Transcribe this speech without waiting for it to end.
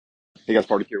Hey guys,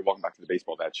 PaulReddick here. Welcome back to the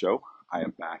Baseball Dad Show. I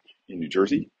am back in New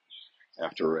Jersey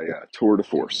after a tour de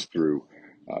force through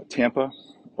Tampa,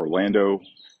 Orlando,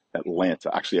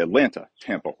 Atlanta. Actually, Atlanta,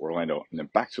 Tampa, Orlando, and then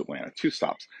back to Atlanta. 2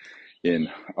 stops in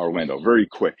Orlando. Very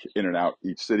quick, in and out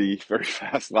each city, very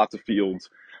fast, lots of fields,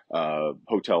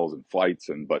 hotels and flights,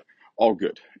 but all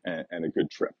good and a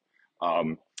good trip.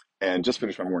 And just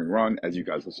finished my morning run, as you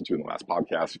guys listened to in the last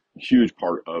podcast. Huge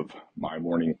part of my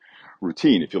morning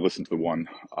routine, if you listen to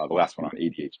the last one on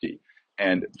ADHD.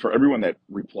 And for everyone that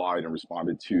replied and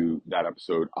responded to that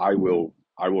episode, I will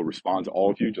respond to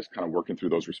all of you, just kind of working through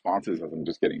those responses as I'm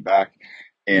just getting back.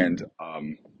 And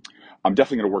I'm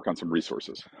definitely going to work on some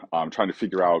resources. I'm trying to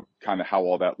figure out kind of how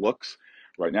all that looks.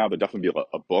 Right now, there'll definitely be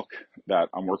a book that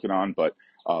I'm working on, but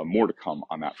more to come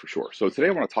on that for sure. So today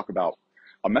I want to talk about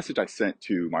a message I sent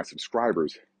to my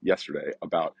subscribers yesterday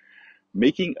about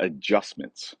making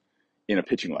adjustments in a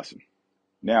pitching lesson.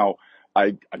 Now,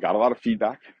 I got a lot of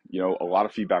feedback, a lot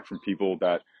of feedback from people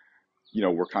that,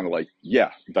 were kind of like, yeah,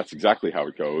 that's exactly how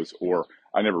it goes, or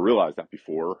I never realized that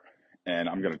before, and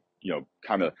I'm going to,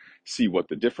 kind of see what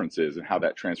the difference is and how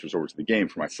that transfers over to the game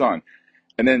for my son.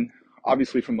 And then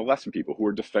obviously from the lesson people who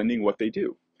are defending what they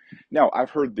do. Now,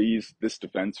 I've heard this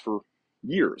defense for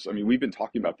years. I mean, we've been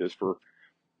talking about this for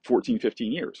 14,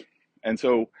 15 years. And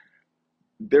so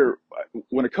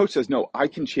when a coach says, no, I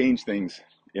can change things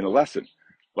in a lesson,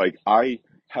 like I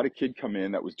had a kid come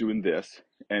in that was doing this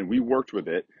and we worked with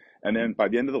it. And then by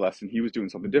the end of the lesson, he was doing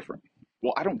something different.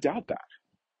 Well, I don't doubt that.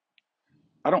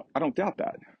 I don't doubt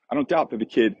that. I don't doubt that the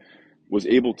kid was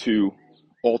able to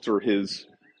alter his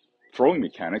throwing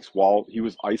mechanics while he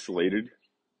was isolated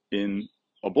in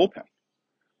a bullpen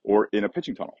or in a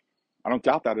pitching tunnel. I don't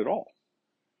doubt that at all.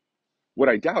 What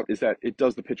I doubt is that it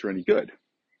does the pitcher any good.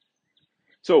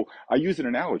 So I used an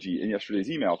analogy in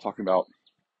yesterday's email talking about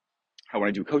how when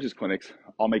I do coaches clinics,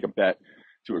 I'll make a bet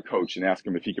to a coach and ask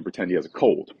him if he can pretend he has a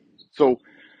cold. So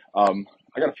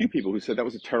I got a few people who said that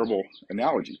was a terrible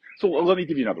analogy. So let me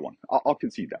give you another one. I'll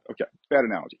concede that. Okay, bad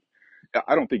analogy.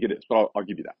 I don't think it is, but I'll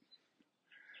give you that.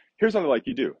 Here's what I'd like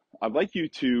you to do. I'd like you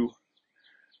to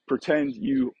pretend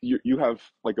you have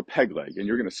like a peg leg and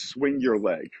you're going to swing your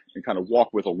leg and kind of walk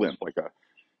with a limp, like kind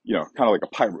of like a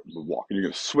pirate would walk, and you're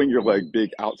going to swing your leg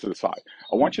big out to the side.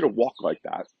 I want you to walk like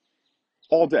that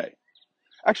all day.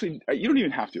 Actually, you don't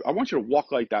even have to. I want you to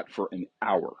walk like that for an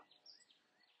hour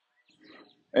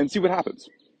and see what happens.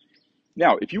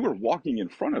 Now, if you were walking in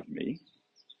front of me,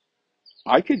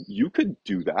 you could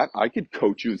do that. I could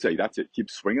coach you and say, that's it. Keep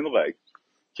swinging the leg.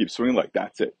 Keep swinging the leg.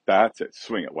 That's it. That's it.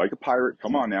 Swing it like a pirate.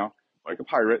 Come on now. Like a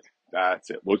pirate. That's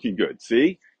it. Looking good.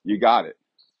 See? You got it.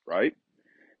 Right?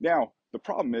 Now, the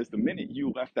problem is the minute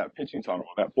you left that pitching tunnel,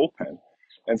 that bullpen,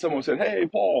 and someone said, hey,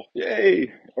 Paul,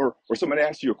 yay, or someone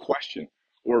asked you a question,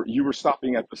 or you were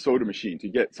stopping at the soda machine to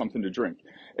get something to drink,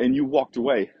 and you walked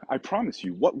away, I promise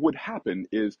you, what would happen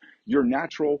is your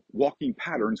natural walking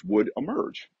patterns would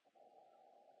emerge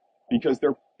because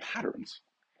they're patterns.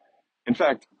 In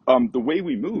fact, the way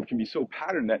we move can be so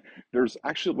patterned that there's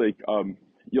actually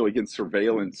like in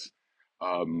surveillance,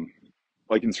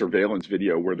 like in surveillance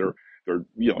video where they're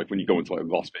like when you go into like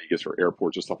Las Vegas or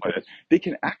airports or stuff like that, they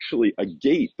can actually, a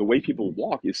gait, the way people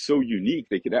walk is so unique,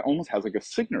 it almost has like a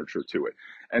signature to it.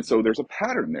 And so there's a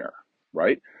pattern there,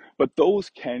 right? But those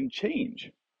can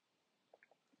change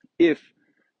if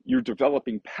you're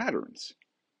developing patterns.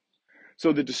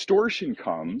 So the distortion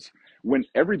comes when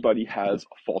everybody has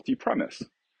a faulty premise.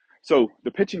 So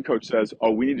the pitching coach says,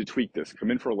 oh, we need to tweak this.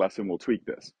 Come in for a lesson, we'll tweak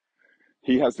this.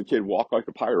 He has the kid walk like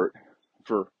a pirate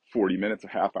for 40 minutes, a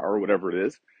half hour, whatever it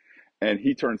is. And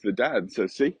he turns to the dad and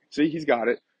says, see, he's got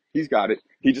it. He's got it.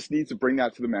 He just needs to bring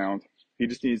that to the mound. He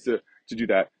just needs to do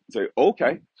that and say,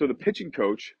 okay. So the pitching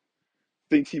coach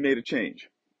thinks he made a change.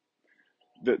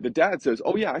 The dad says,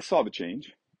 oh yeah, I saw the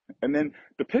change. And then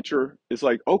the pitcher is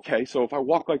like, okay, so if I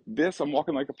walk like this, I'm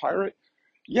walking like a pirate?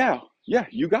 Yeah,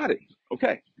 you got it.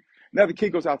 Okay. Now the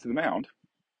kid goes out to the mound.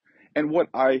 And what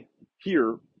I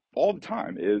hear all the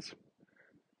time is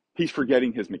he's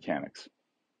forgetting his mechanics.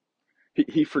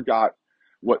 He forgot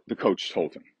what the coach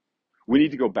told him. We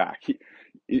need to go back.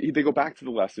 They go back to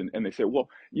the lesson and they say, well,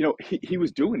 he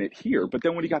was doing it here, but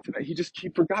then when he got to that, he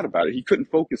forgot about it. He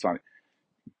couldn't focus on it.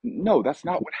 No, that's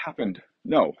not what happened.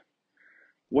 No.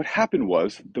 What happened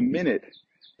was the minute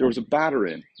there was a batter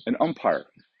in, an umpire,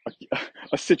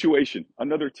 a situation,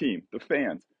 another team, the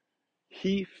fans,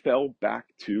 he fell back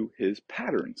to his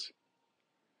patterns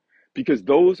because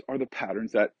those are the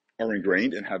patterns that are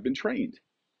ingrained and have been trained.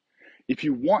 If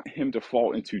you want him to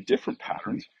fall into different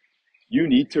patterns, you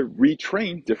need to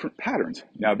retrain different patterns.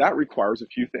 Now that requires a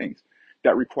few things.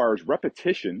 That requires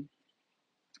repetition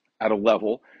at a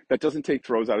level that doesn't take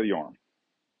throws out of the arm.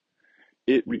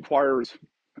 It requires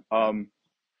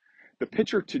the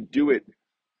pitcher to do it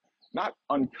not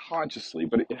unconsciously,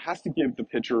 but it has to give the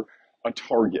pitcher a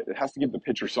target. It has to give the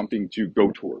pitcher something to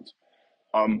go towards.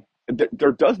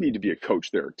 There does need to be a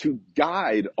coach there to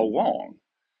guide along,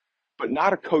 but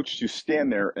not a coach to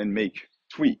stand there and make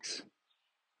tweaks.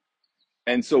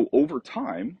 And so over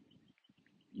time,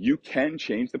 you can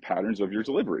change the patterns of your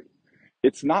delivery.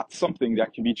 It's not something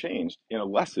that can be changed in a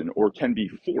lesson or can be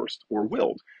forced or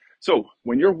willed. So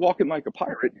when you're walking like a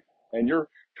pirate and you're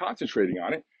concentrating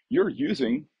on it,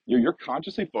 you're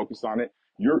consciously focused on it.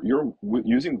 You're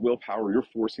using willpower. You're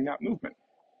forcing that movement.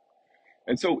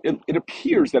 And so it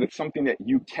appears that it's something that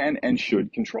you can and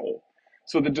should control.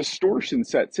 So the distortion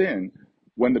sets in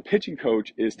when the pitching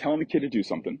coach is telling the kid to do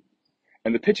something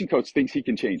and the pitching coach thinks he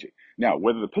can change it. Now,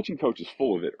 whether the pitching coach is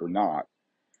full of it or not,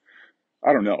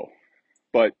 I don't know.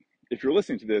 But if you're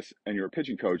listening to this and you're a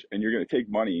pitching coach and you're going to take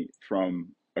money from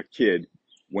a kid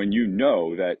when you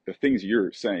know that the things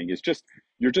you're saying is just,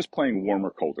 you're just playing warm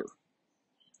or colder.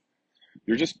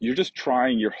 You're just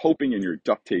trying, you're hoping and you're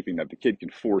duct taping that the kid can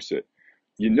force it.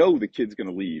 You know the kid's going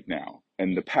to leave now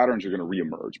and the patterns are going to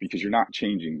reemerge because you're not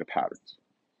changing the patterns.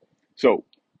 So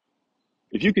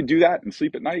if you can do that and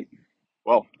sleep at night,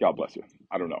 well, God bless you.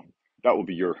 I don't know. That will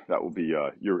be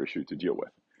your issue to deal with.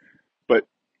 But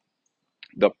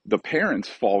the parents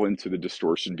fall into the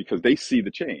distortion because they see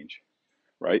the change,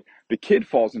 right? The kid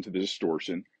falls into the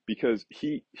distortion because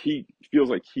he feels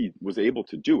like he was able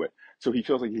to do it. So he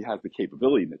feels like he has the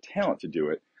capability and the talent to do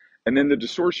it. And then the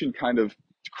distortion kind of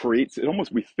creates it,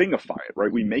 almost we thingify it,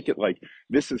 right? We make it like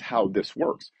this is how this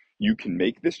works. You can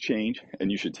make this change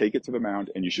and you should take it to the mound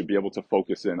and you should be able to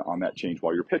focus in on that change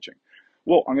while you're pitching.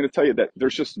 Well, I'm going to tell you that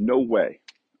there's just no way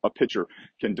a pitcher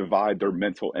can divide their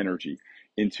mental energy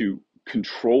into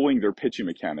controlling their pitching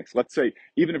mechanics. Let's say,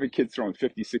 even if a kid's throwing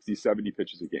 50, 60, 70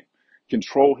 pitches a game,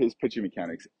 control his pitching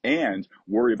mechanics and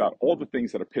worry about all the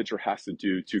things that a pitcher has to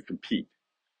do to compete,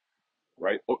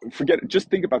 right? Forget it. Just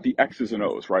think about the X's and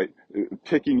O's, right?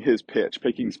 Picking his pitch,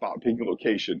 picking spot, picking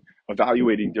location,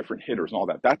 evaluating different hitters and all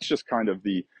that. That's just kind of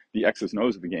the X's and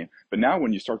O's of the game. But now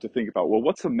when you start to think about, well,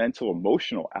 what's the mental,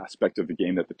 emotional aspect of the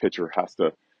game that the pitcher has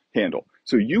to handle?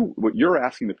 So what you're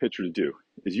asking the pitcher to do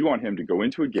is you want him to go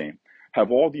into a game,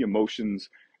 have all the emotions,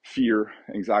 fear,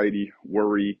 anxiety,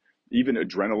 worry, even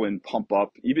adrenaline pump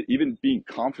up, even being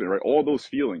confident, right? All those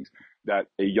feelings that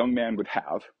a young man would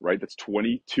have, right? That's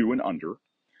 22 and under.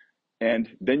 And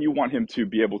then you want him to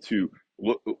be able to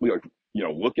look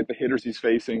at the hitters he's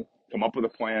facing, come up with a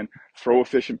plan, throw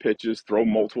efficient pitches, throw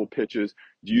multiple pitches,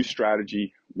 use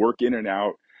strategy, work in and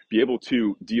out, be able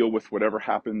to deal with whatever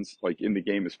happens like in the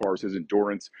game as far as his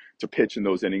endurance to pitch in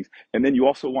those innings. And then you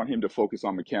also want him to focus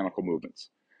on mechanical movements.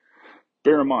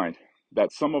 Bear in mind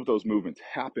that some of those movements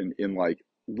happen in like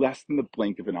less than the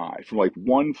blink of an eye, from like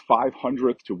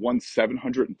 1/500th to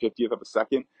 1/750th of a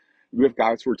second. We have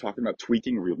guys who are talking about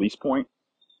tweaking release point.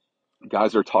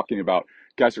 Guys are telling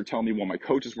me, well, my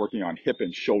coach is working on hip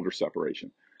and shoulder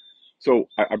separation. So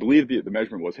I believe the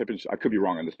measurement was I could be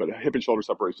wrong on this, but hip and shoulder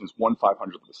separation is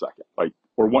 1/500th of a second, like,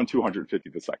 or 1/250th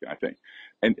of a second, I think.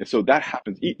 And so that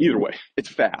happens either way. It's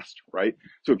fast, right?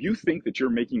 So if you think that you're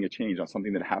making a change on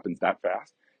something that happens that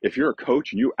fast, if you're a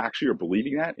coach and you actually are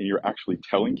believing that and you're actually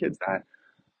telling kids that,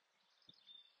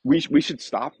 we should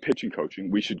stop pitching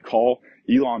coaching. We should call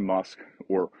Elon Musk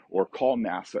or call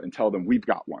NASA and tell them we've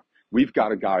got one. We've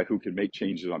got a guy who can make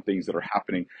changes on things that are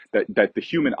happening that the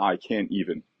human eye can't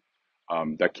even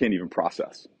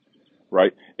process,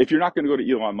 right? If you're not going to go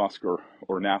to Elon Musk or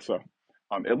NASA,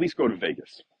 at least go to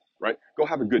Vegas, right? Go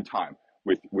have a good time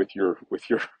with your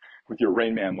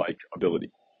Rain Man like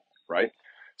ability, right?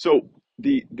 So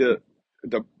the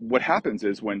what happens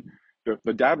is when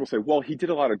the dad will say, well, he did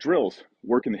a lot of drills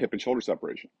working the hip and shoulder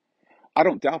separation. I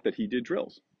don't doubt that he did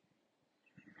drills.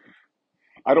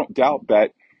 I don't doubt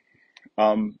that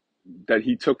that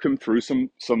he took him through some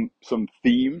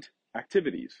themed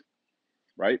activities,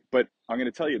 right? But I'm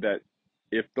going to tell you that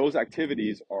if those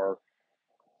activities are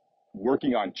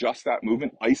working on just that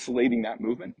movement, isolating that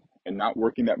movement, and not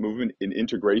working that movement in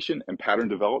integration and pattern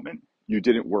development, you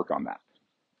didn't work on that.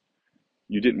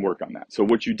 You didn't work on that. So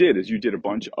what you did is you did a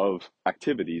bunch of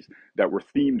activities that were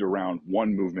themed around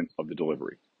one movement of the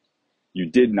delivery. You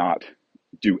did not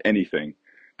do anything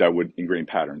that would ingrain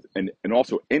patterns. And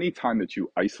also any time that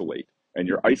you isolate and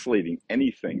you're isolating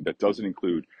anything that doesn't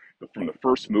include from the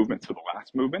first movement to the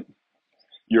last movement,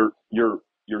 you're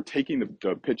taking the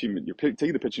pitching,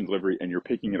 taking the pitching delivery and you're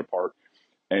picking it apart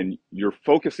and you're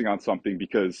focusing on something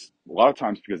because a lot of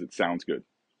times because it sounds good,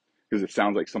 because it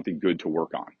sounds like something good to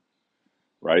work on.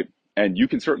 right? And you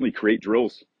can certainly create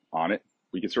drills on it.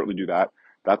 We can certainly do that.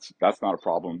 That's not a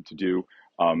problem to do.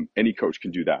 Any coach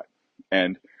can do that.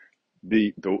 And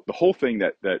the whole thing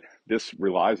that this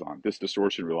relies on, this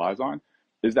distortion relies on,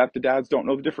 is that the dads don't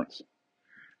know the difference.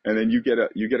 And then you get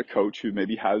a coach who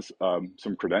maybe has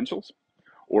some credentials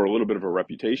or a little bit of a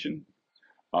reputation,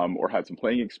 or had some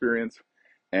playing experience,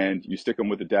 and you stick them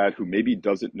with a dad who maybe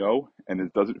doesn't know and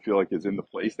it doesn't feel like is in the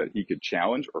place that he could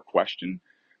challenge or question,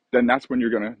 then that's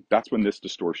when this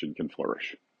distortion can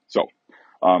flourish. So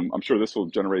I'm sure this will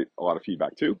generate a lot of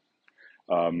feedback too.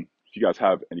 If you guys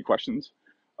have any questions,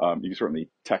 you can certainly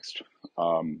text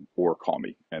or call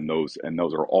me, and those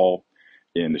are all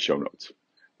in the show notes.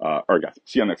 All right, guys,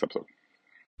 see you on the next episode.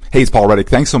 Hey, it's PaulReddick.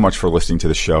 Thanks so much for listening to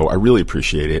the show. I really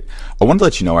appreciate it. I wanted to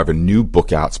let you know I have a new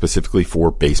book out specifically for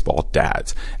baseball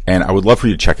dads, and I would love for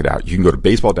you to check it out. You can go to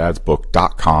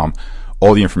baseballdadsbook.com.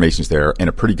 All the information is there, and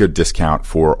a pretty good discount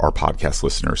for our podcast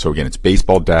listeners. So again, it's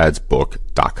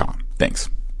baseballdadsbook.com.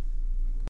 Thanks.